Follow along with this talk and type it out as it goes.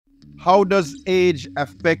How does age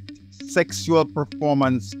affect sexual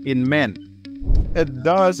performance in men? It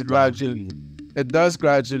does gradually. It does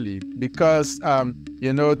gradually because,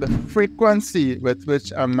 the frequency with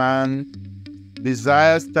which a man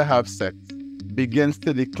desires to have sex begins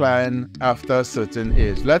to decline after a certain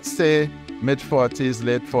age. Let's say mid-40s,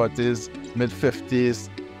 late 40s, mid-50s,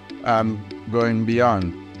 going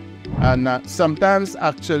beyond. And sometimes,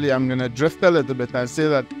 actually, I'm going to drift a little bit and say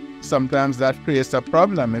that sometimes that creates a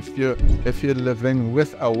problem if you're living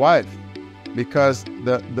with a wife, because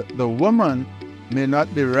the woman may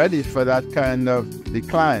not be ready for that kind of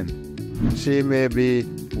decline. She may be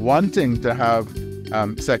wanting to have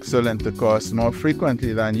sexual intercourse more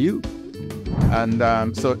frequently than you.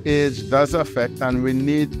 And so age does affect, and we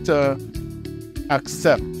need to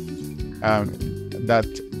accept that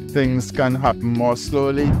things can happen more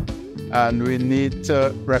slowly, and we need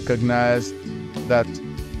to recognize that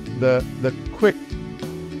the quick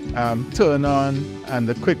turn on and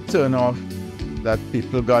the quick turn off that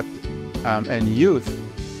people got in youth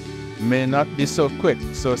may not be so quick.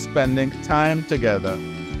 So spending time together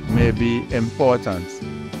may be important.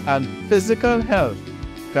 And physical health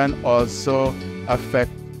can also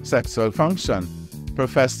affect sexual function.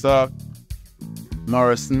 Professor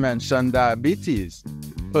Morrison mentioned diabetes.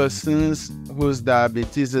 Persons whose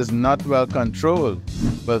diabetes is not well controlled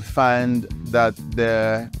will find that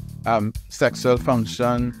their sexual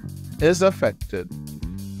function is affected.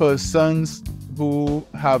 Persons who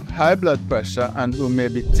have high blood pressure and who may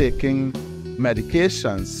be taking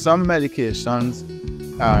medications, some medications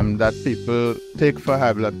that people take for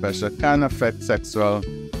high blood pressure can affect sexual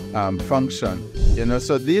function.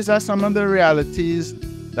 So these are some of the realities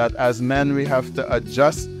that as men we have to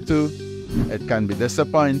adjust to. It can be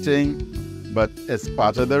disappointing, but it's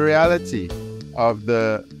part of the reality of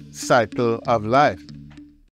the cycle of life.